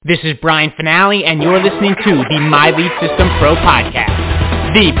This is Brian Finale, and you're listening to the My Lead System Pro podcast,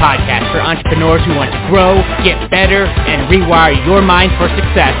 the podcast for entrepreneurs who want to grow, get better, and rewire your mind for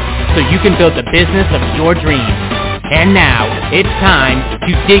success so you can build the business of your dreams. And now, it's time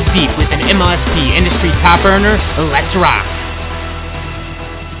to dig deep with an MLSP industry top earner. Let's rock.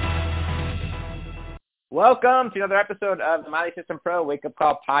 Welcome to another episode of the My Lead System Pro Wake Up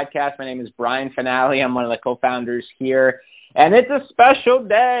Call podcast. My name is Brian Finale. I'm one of the co-founders here. And it's a special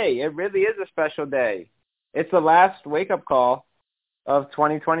day. It really is a special day. It's the last wake-up call of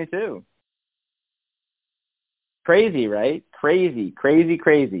 2022. Crazy, right? Crazy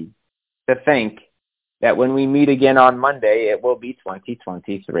to think that when we meet again on Monday, it will be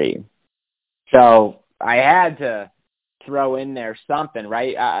 2023. So I had to throw in there something,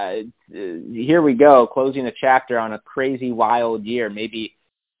 right? Here we go, closing a chapter on a crazy, wild year, maybe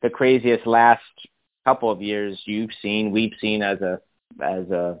the craziest last couple of years we've seen as a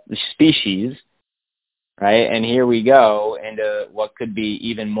species, right? And here we go into what could be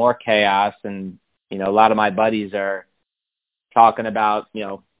even more chaos. And, a lot of my buddies are talking about,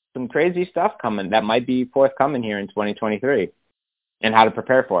 some crazy stuff coming that might be forthcoming here in 2023 and how to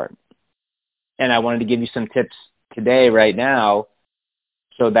prepare for it. And I wanted to give you some tips today, right now,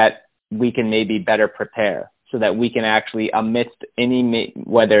 so that we can maybe better prepare, so that we can actually, amidst any,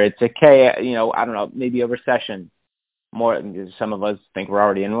 whether it's maybe a recession, some of us think we're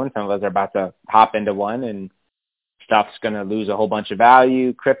already in one, some of us are about to hop into one, and stuff's going to lose a whole bunch of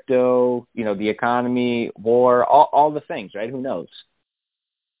value, crypto, the economy, war, all the things, right? Who knows?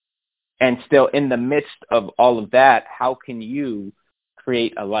 And still, in the midst of all of that, how can you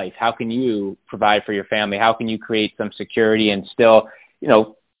create a life? How can you provide for your family? How can you create some security and still,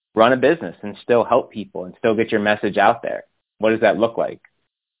 run a business and still help people and still get your message out there? What does that look like?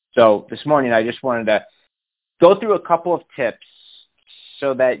 So this morning, I just wanted to go through a couple of tips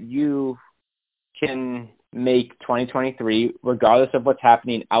so that you can make 2023, regardless of what's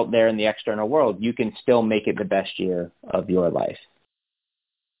happening out there in the external world, you can still make it the best year of your life.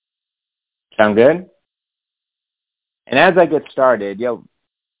 Sound good? And as I get started,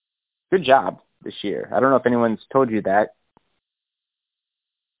 good job this year. I don't know if anyone's told you that.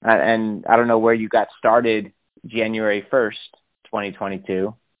 And I don't know where you got started January 1st,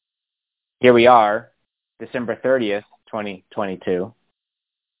 2022. Here we are, December 30th, 2022.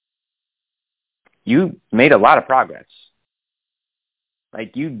 You made a lot of progress.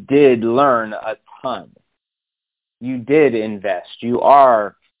 Like, you did learn a ton. You did invest. You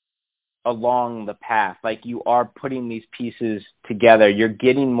are along the path. Like, you are putting these pieces together. You're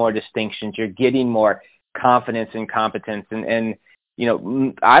getting more distinctions. You're getting more confidence and competence. And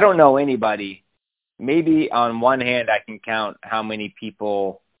I don't know anybody. Maybe on one hand, I can count how many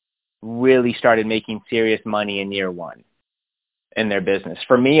people really started making serious money in year one in their business.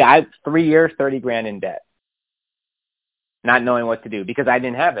 For me, 3 years, 30 grand in debt, not knowing what to do because I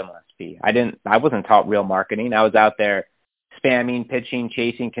didn't have MLSP. I wasn't taught real marketing. I was out there spamming, pitching,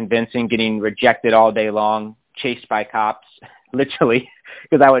 chasing, convincing, getting rejected all day long, chased by cops, literally,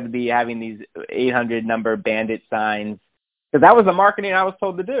 because I would be having these 800 number bandit signs. Because that was the marketing I was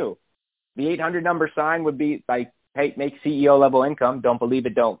told to do. The 800 number sign would be like, hey, make CEO level income. Don't believe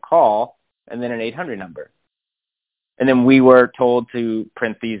it, don't call. And then an 800 number. And then we were told to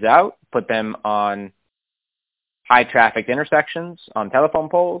print these out, put them on high traffic intersections, on telephone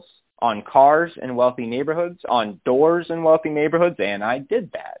poles, on cars in wealthy neighborhoods, on doors in wealthy neighborhoods. And I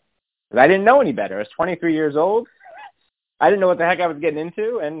did that. Because I didn't know any better. I was 23 years old. I didn't know what the heck I was getting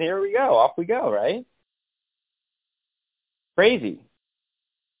into. And here we go. Off we go, right? Crazy.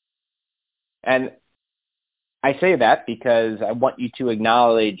 And I say that because I want you to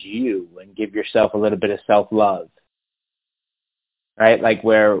acknowledge you and give yourself a little bit of self-love, right? Like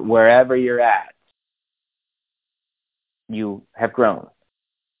wherever you're at, you have grown.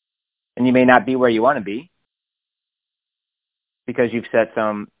 And you may not be where you want to be because you've set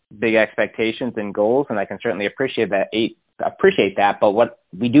some big expectations and goals, and I can certainly appreciate that. But what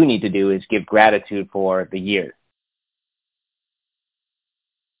we do need to do is give gratitude for the year.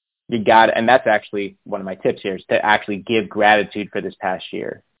 You got it. And that's actually one of my tips here is to actually give gratitude for this past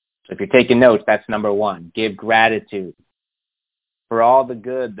year. So if you're taking notes, that's number one. Give gratitude for all the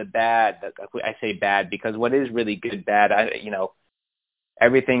good, the bad. I say bad because what is really good, bad,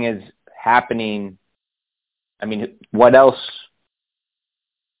 everything is happening. I mean, what else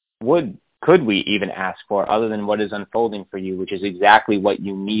could we even ask for other than what is unfolding for you, which is exactly what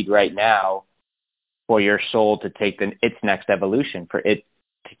you need right now for your soul to take its next evolution, for it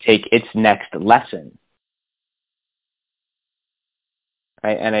to take its next lesson.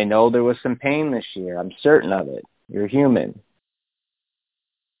 And I know there was some pain this year. I'm certain of it. You're human.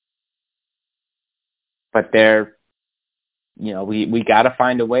 But we got to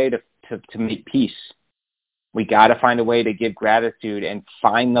find a way to make peace. We got to find a way to give gratitude and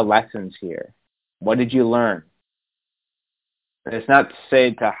find the lessons here. What did you learn? And it's not to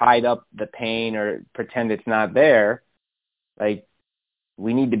say to hide up the pain or pretend it's not there. Like,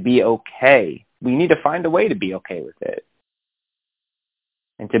 we need to be okay. We need to find a way to be okay with it.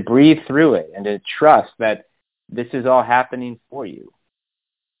 And to breathe through it and to trust that this is all happening for you.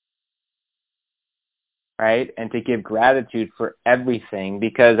 Right? And to give gratitude for everything,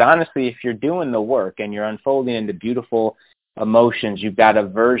 because honestly, if you're doing the work and you're unfolding into beautiful emotions, you've got a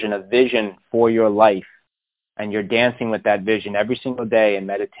vision for your life, and you're dancing with that vision every single day in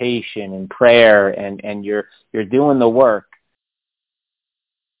meditation and prayer, and you're doing the work,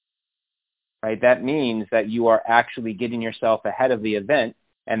 right? That means that you are actually getting yourself ahead of the event,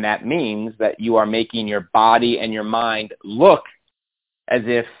 and that means that you are making your body and your mind look as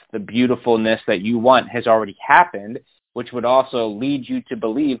if the beautifulness that you want has already happened, which would also lead you to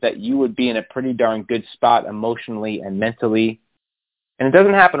believe that you would be in a pretty darn good spot emotionally and mentally. And it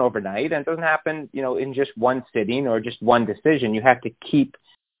doesn't happen overnight, and it doesn't happen, in just one sitting or just one decision. You have to keep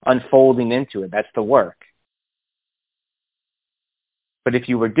unfolding into it. That's the work. But if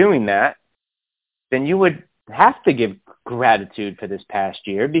you were doing that, then you would have to give gratitude for this past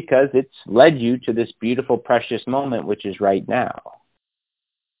year, because it's led you to this beautiful, precious moment, which is right now.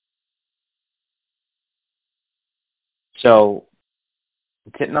 So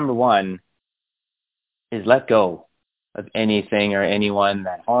tip number one is let go of anything or anyone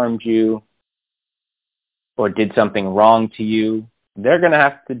that harmed you or did something wrong to you. They're going to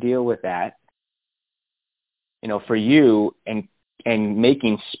have to deal with that. For you, and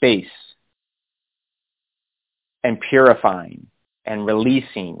making space and purifying and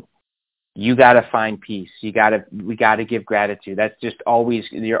releasing, you got to find peace. We got to give gratitude. That's just always,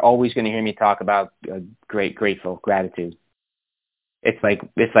 you're always going to hear me talk about grateful gratitude. It's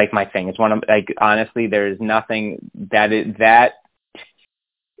like my thing. It's one of, honestly, there's nothing that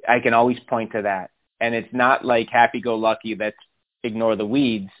I can always point to that. And it's not like happy-go-lucky, that's ignore the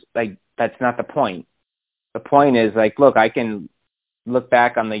weeds. That's not the point. The point is, look, I can look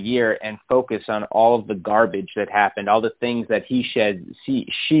back on the year and focus on all of the garbage that happened, all the things that she said,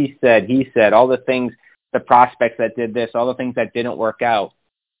 he said, all the things, the prospects that did this, all the things that didn't work out.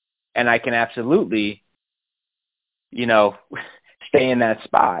 And I can absolutely, stay in that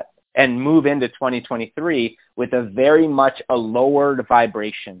spot and move into 2023 with a very much a lowered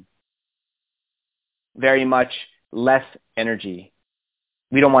vibration, very much less energy.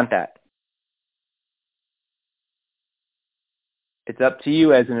 We don't want that. It's up to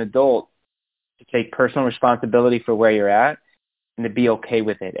you as an adult to take personal responsibility for where you're at and to be okay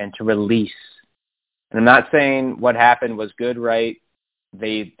with it and to release. And I'm not saying what happened was good, right?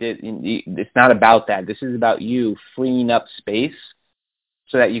 It's not about that. This is about you freeing up space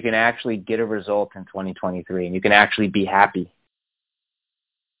so that you can actually get a result in 2023 and you can actually be happy.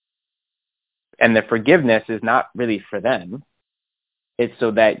 And the forgiveness is not really for them. It's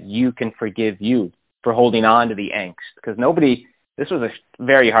so that you can forgive you for holding on to the angst. Because this was a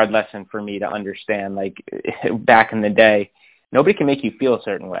very hard lesson for me to understand, back in the day. Nobody can make you feel a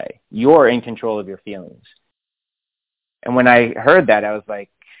certain way. You're in control of your feelings. And when I heard that, I was like,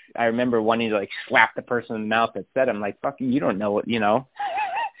 I remember wanting to slap the person in the mouth that said, I'm like, fuck you, you don't know what, And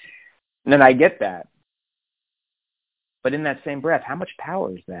then I get that. But in that same breath, how much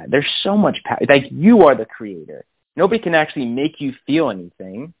power is that? There's so much power. You are the creator. Nobody can actually make you feel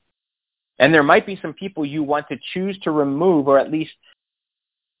anything. And there might be some people you want to choose to remove, or at least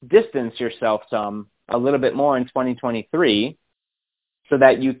distance yourself a little bit more in 2023, so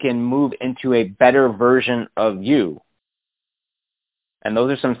that you can move into a better version of you. And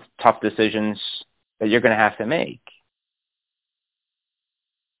those are some tough decisions that you're going to have to make.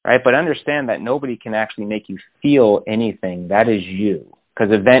 Right? But understand that nobody can actually make you feel anything. That is you.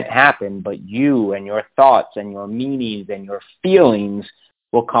 Because event happened, but you and your thoughts and your meanings and your feelings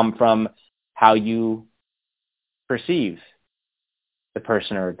will come from how you perceive the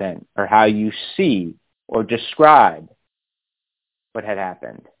person or event, or how you see or describe what had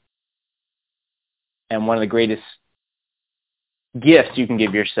happened. And one of the greatest gifts you can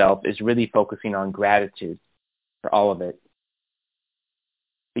give yourself is really focusing on gratitude for all of it.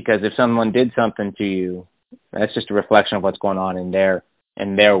 Because if someone did something to you, that's just a reflection of what's going on in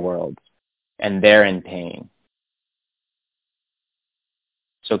their world, and they're in pain.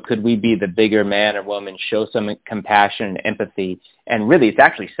 So could we be the bigger man or woman, show some compassion and empathy, and really it's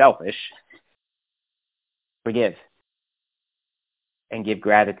actually selfish, forgive, and give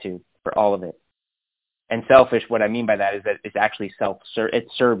gratitude for all of it. And selfish, what I mean by that is that it's actually it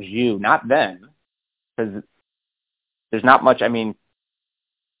serves you, not them. because there's not much. I mean,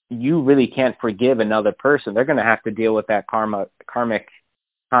 you really can't forgive another person. They're going to have to deal with that karmic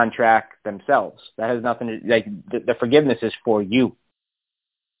contract themselves. That has nothing to, like, the forgiveness is for you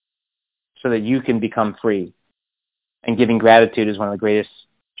so that you can become free. And giving gratitude is one of the greatest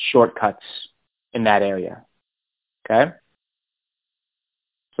shortcuts in that area. Okay?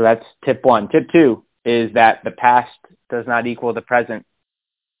 So that's tip one. Tip two is that the past does not equal the present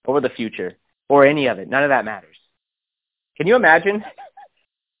or the future or any of it. None of that matters. Can you imagine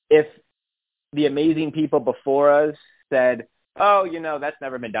if the amazing people before us said, oh, that's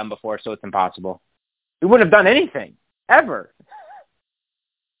never been done before, so it's impossible. We wouldn't have done anything, ever.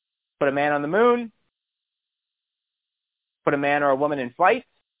 Put a man on the moon, put a man or a woman in flight,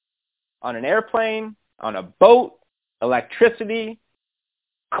 on an airplane, on a boat, electricity,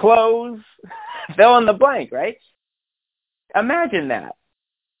 clothes, fill in the blank, right? Imagine that.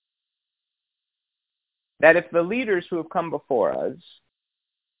 That if the leaders who have come before us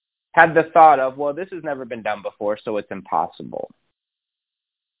had the thought of, well, this has never been done before, so it's impossible,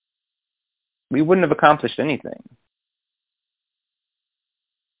 we wouldn't have accomplished anything.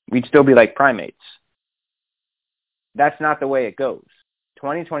 We'd still be like primates. That's not the way it goes.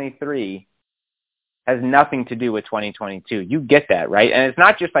 2023 has nothing to do with 2022. You get that, right? And it's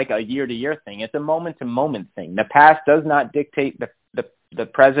not just like a year-to-year thing. It's a moment-to-moment thing. The past does not dictate the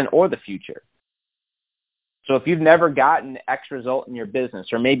present or the future. So if you've never gotten X result in your business,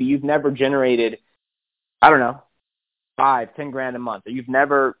 or maybe you've never generated, I don't know, 5, 10 grand a month, or you've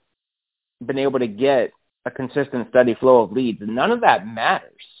never been able to get a consistent, steady flow of leads, none of that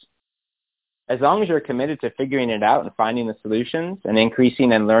matters. As long as you're committed to figuring it out and finding the solutions and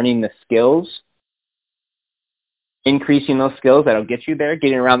increasing and learning the skills, increasing those skills that'll get you there,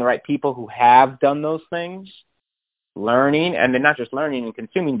 getting around the right people who have done those things, learning, and then not just learning and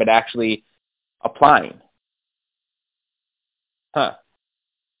consuming, but actually applying.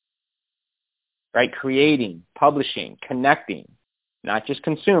 Right? Creating, publishing, connecting, not just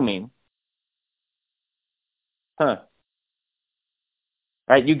consuming. Right?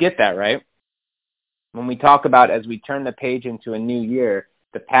 You get that, right? When we talk about as we turn the page into a new year,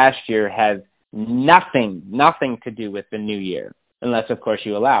 the past year has nothing to do with the new year, unless, of course,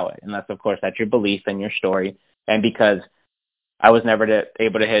 you allow it. Unless, of course, that's your belief and your story. And because I was never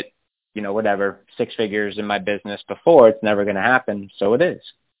able to hit, 6 figures in my business before, it's never going to happen. So it is.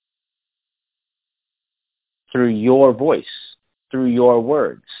 Through your voice, through your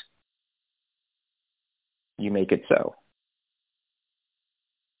words, you make it so.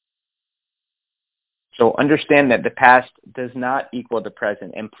 So understand that the past does not equal the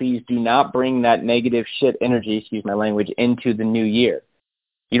present. And please do not bring that negative shit energy, excuse my language, into the new year.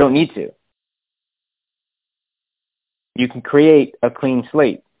 You don't need to. You can create a clean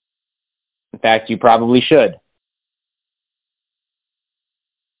slate. In fact, you probably should.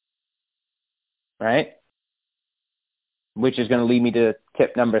 Right? Which is going to lead me to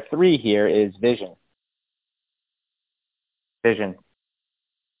tip number 3 here is vision. Vision.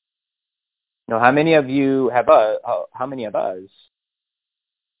 Now, how many of us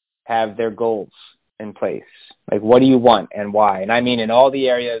have their goals in place? Like, what do you want and why? And I mean in all the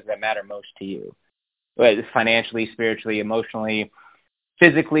areas that matter most to you. Financially, spiritually, emotionally,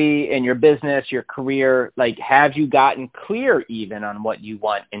 physically, in your business, your career. Like, have you gotten clear even on what you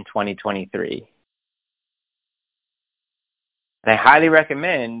want in 2023? And I highly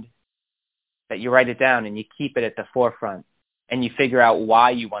recommend that you write it down and you keep it at the forefront and you figure out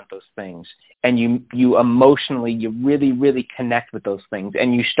why you want those things. And you emotionally, you really, really connect with those things.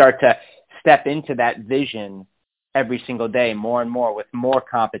 And you start to step into that vision every single day more and more with more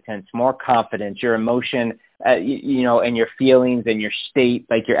competence, more confidence, your emotion, and your feelings and your state,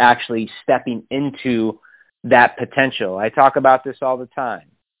 like you're actually stepping into that potential. I talk about this all the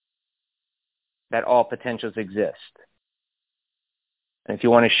time, that all potentials exist. And if you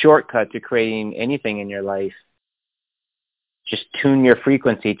want a shortcut to creating anything in your life, just tune your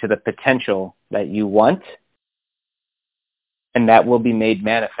frequency to the potential that you want, and that will be made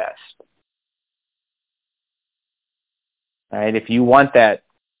manifest. All right? If you want that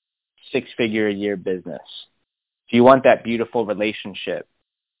 6-figure-a-year business, if you want that beautiful relationship,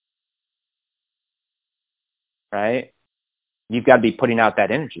 right? You've got to be putting out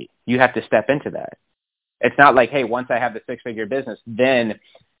that energy. You have to step into that. It's not like, hey, once I have the 6-figure business, then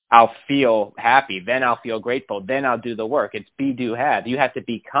I'll feel happy, then I'll feel grateful, then I'll do the work. It's be, do, have. You have to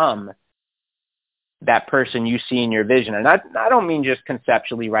become that person you see in your vision. And I don't mean just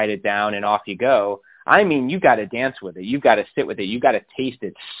conceptually write it down and off you go. I mean, you got to dance with it. You've got to sit with it. You've got to taste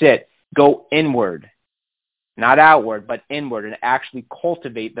it, sit, go inward. not outward, but inward, and actually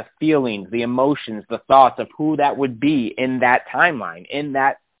cultivate the feelings, the emotions, the thoughts of who that would be in that timeline,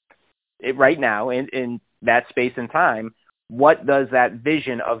 right now, in that space and time. What does that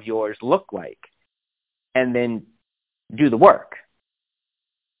vision of yours look like? And then do the work.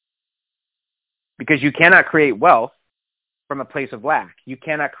 Because you cannot create wealth from a place of lack. You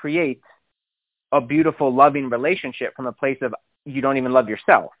cannot create a beautiful, loving relationship from a place of you don't even love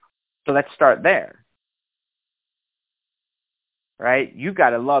yourself. So let's start there. Right? You've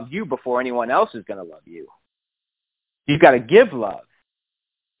got to love you before anyone else is going to love you. You've got to give love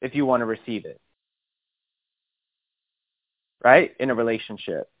if you want to receive it. Right? In a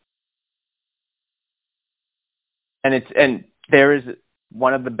relationship. And there is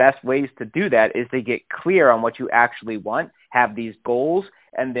one of the best ways to do that is to get clear on what you actually want, have these goals,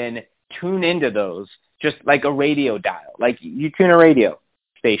 and then tune into those, just like a radio dial. Like you tune a radio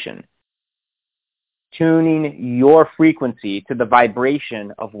station. Tuning your frequency to the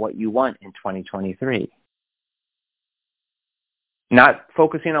vibration of what you want in 2023. Not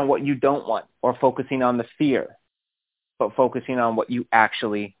focusing on what you don't want or focusing on the fear, but focusing on what you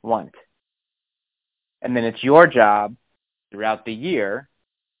actually want. And then it's your job throughout the year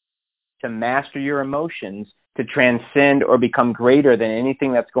to master your emotions, to transcend or become greater than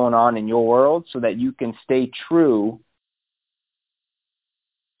anything that's going on in your world so that you can stay true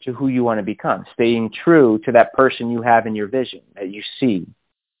to who you want to become, staying true to that person you have in your vision that you see,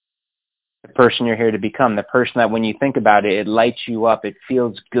 the person you're here to become, the person that when you think about it, it lights you up, it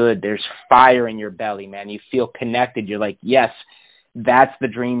feels good, there's fire in your belly, man, you feel connected, you're like, yes, that's the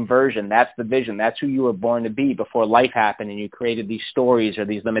dream version, that's the vision, that's who you were born to be before life happened and you created these stories or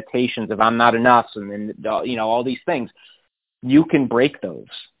these limitations of I'm not enough and then, all these things. You can break those.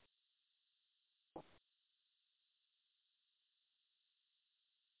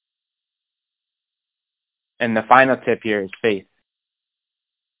 And the final tip here is faith.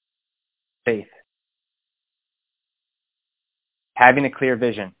 Faith. Having a clear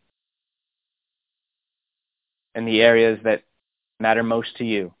vision in the areas that matter most to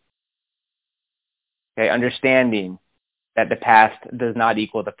you. Okay, understanding that the past does not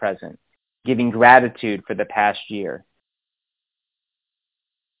equal the present. Giving gratitude for the past year.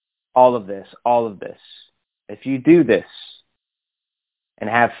 All of this. If you do this and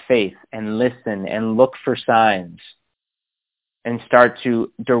have faith and listen and look for signs and start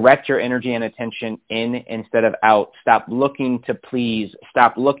to direct your energy and attention in instead of out. Stop looking to please.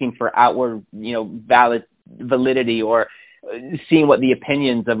 Stop looking for outward, validity or seeing what the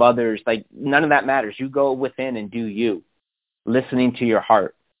opinions of others, like none of that matters. You go within and do you, listening to your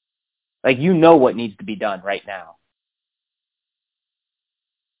heart. Like you know what needs to be done right now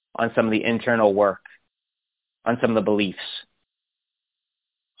on some of the internal work, on some of the beliefs,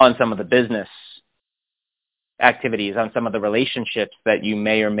 on some of the business activities, on some of the relationships that you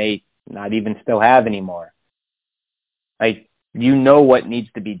may or may not even still have anymore. Like, you know what needs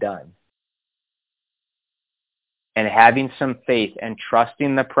to be done. And having some faith and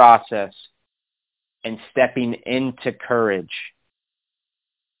trusting the process and stepping into courage.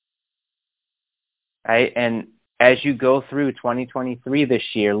 Right? And as you go through 2023 this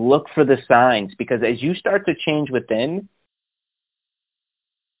year, look for the signs, because as you start to change within,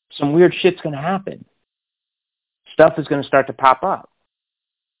 some weird shit's going to happen. Stuff is going to start to pop up.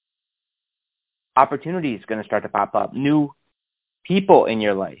 Opportunity is going to start to pop up. New people in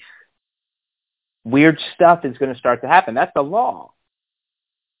your life. Weird stuff is going to start to happen. That's the law.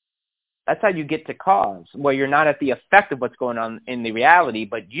 That's how you get to cause, where you're not at the effect of what's going on in the reality,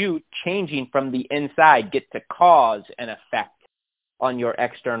 but you changing from the inside get to cause an effect on your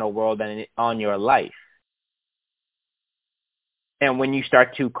external world and on your life. And when you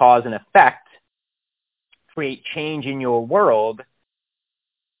start to cause an effect, create change in your world,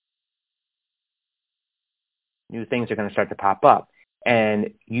 new things are going to start to pop up.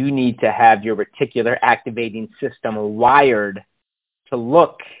 And you need to have your reticular activating system wired to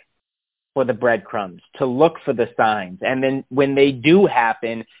look for the breadcrumbs, to look for the signs. And then when they do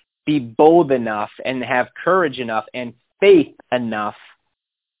happen, be bold enough and have courage enough and faith enough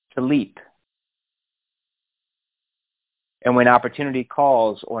to leap. And when opportunity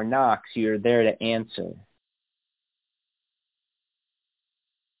calls or knocks, you're there to answer.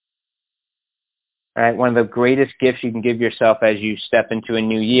 All right, one of the greatest gifts you can give yourself as you step into a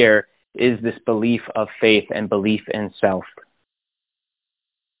new year is this belief of faith and belief in self.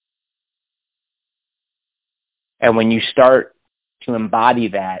 And when you start to embody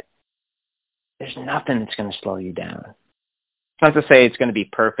that, there's nothing that's going to slow you down. It's not to say it's going to be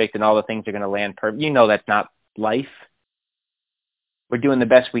perfect and all the things are going to land perfect. You know that's not life. We're doing the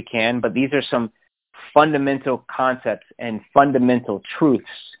best we can, but these are some fundamental concepts and fundamental truths,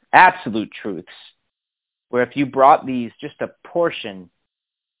 absolute truths, where if you brought these, just a portion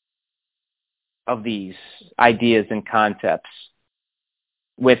of these ideas and concepts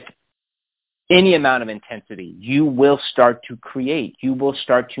with any amount of intensity, you will start to create. You will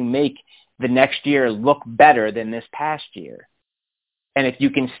start to make the next year look better than this past year. And if you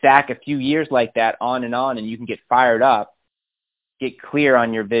can stack a few years like that on, and you can get fired up, get clear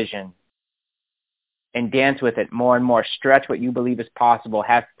on your vision, and dance with it more and more, stretch what you believe is possible,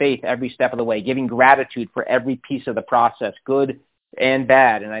 have faith every step of the way, giving gratitude for every piece of the process, good and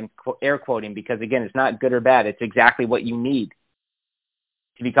bad. And I'm air quoting because, again, it's not good or bad. It's exactly what you need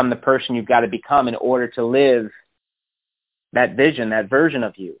to become the person you've got to become in order to live that vision, that version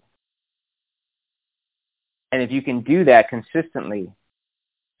of you. And if you can do that consistently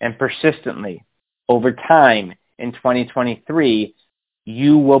and persistently over time in 2023,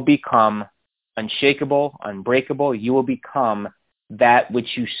 you will become unshakable, unbreakable. You will become that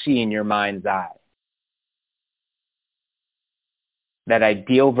which you see in your mind's eye. That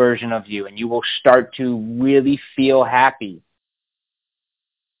ideal version of you, and you will start to really feel happy.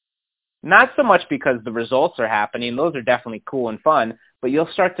 Not so much because the results are happening, those are definitely cool and fun, but you'll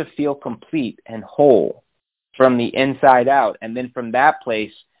start to feel complete and whole from the inside out. And then from that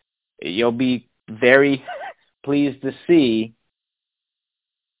place, you'll be very pleased to see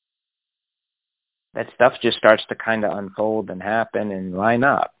that stuff just starts to kind of unfold and happen and line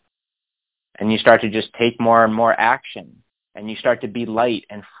up. And you start to just take more and more action. And you start to be light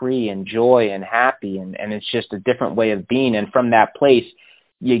and free and joy and happy. And it's just a different way of being. And from that place,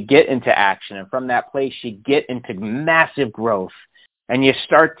 you get into action. And from that place, you get into massive growth. And you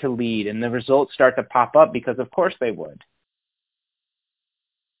start to lead. And the results start to pop up because, of course, they would.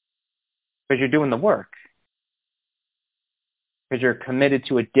 Because you're doing the work. Because you're committed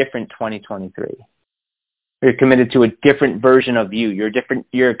to a different 2023. You're committed to a different version of you.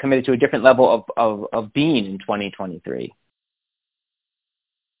 You're committed to a different level of being in 2023.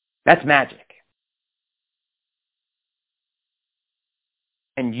 That's magic.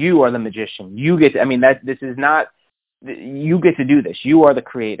 And you are the magician. You get to, this is not, you get to do this. You are the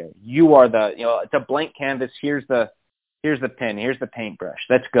creator. You are it's a blank canvas. Here's the pen. Here's the paintbrush.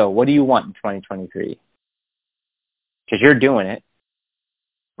 Let's go. What do you want in 2023? Because you're doing it.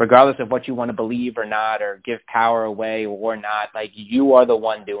 Regardless of what you want to believe or not, or give power away or not, you are the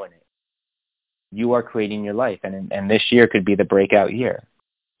one doing it. You are creating your life. And this year could be the breakout year.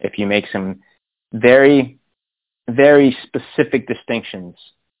 If you make some very, very specific distinctions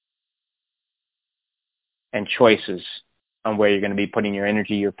and choices on where you're going to be putting your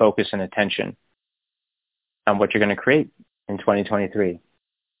energy, your focus, and attention on what you're going to create in 2023.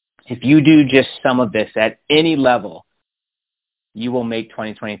 If you do just some of this at any level, you will make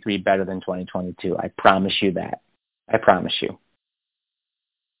 2023 better than 2022. I promise you that. I promise you.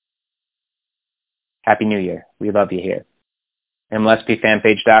 Happy New Year. We love you here.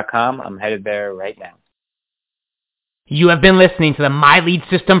 MLSPfanpage.com. I'm headed there right now. You have been listening to the My Lead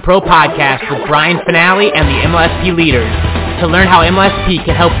System Pro podcast with Brian Finale and the MLSP leaders. To learn how MLSP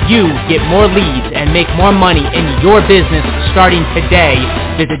can help you get more leads and make more money in your business starting today,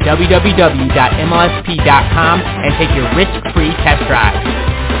 visit www.mlsp.com and take your risk-free test drive.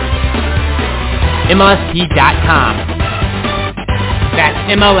 MLSP.com. That's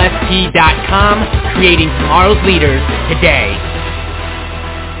MLSP.com, creating tomorrow's leaders today.